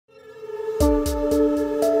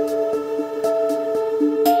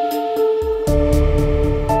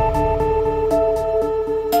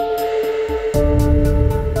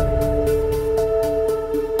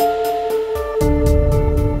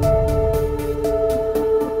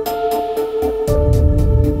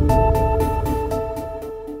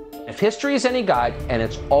history is any guide, and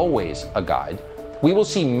it's always a guide, we will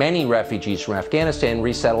see many refugees from Afghanistan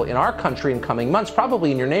resettle in our country in coming months,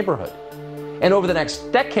 probably in your neighborhood. And over the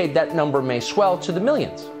next decade, that number may swell to the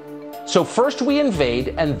millions. So first we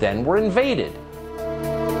invade, and then we're invaded.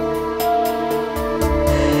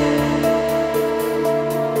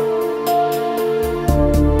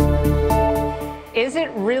 Is it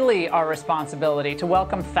really our responsibility to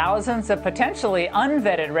welcome thousands of potentially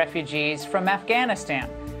unvetted refugees from Afghanistan?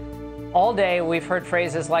 All day we've heard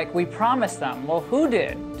phrases like, "we promised them." Well, who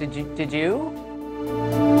did? Did you?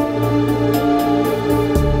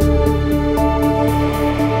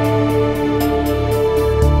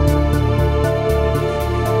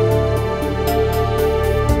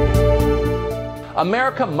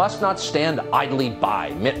 America must not stand idly by,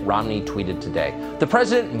 Mitt Romney tweeted today. The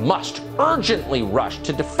president must urgently rush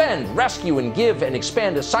to defend, rescue, and give and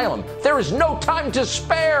expand asylum. There is no time to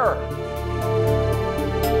spare.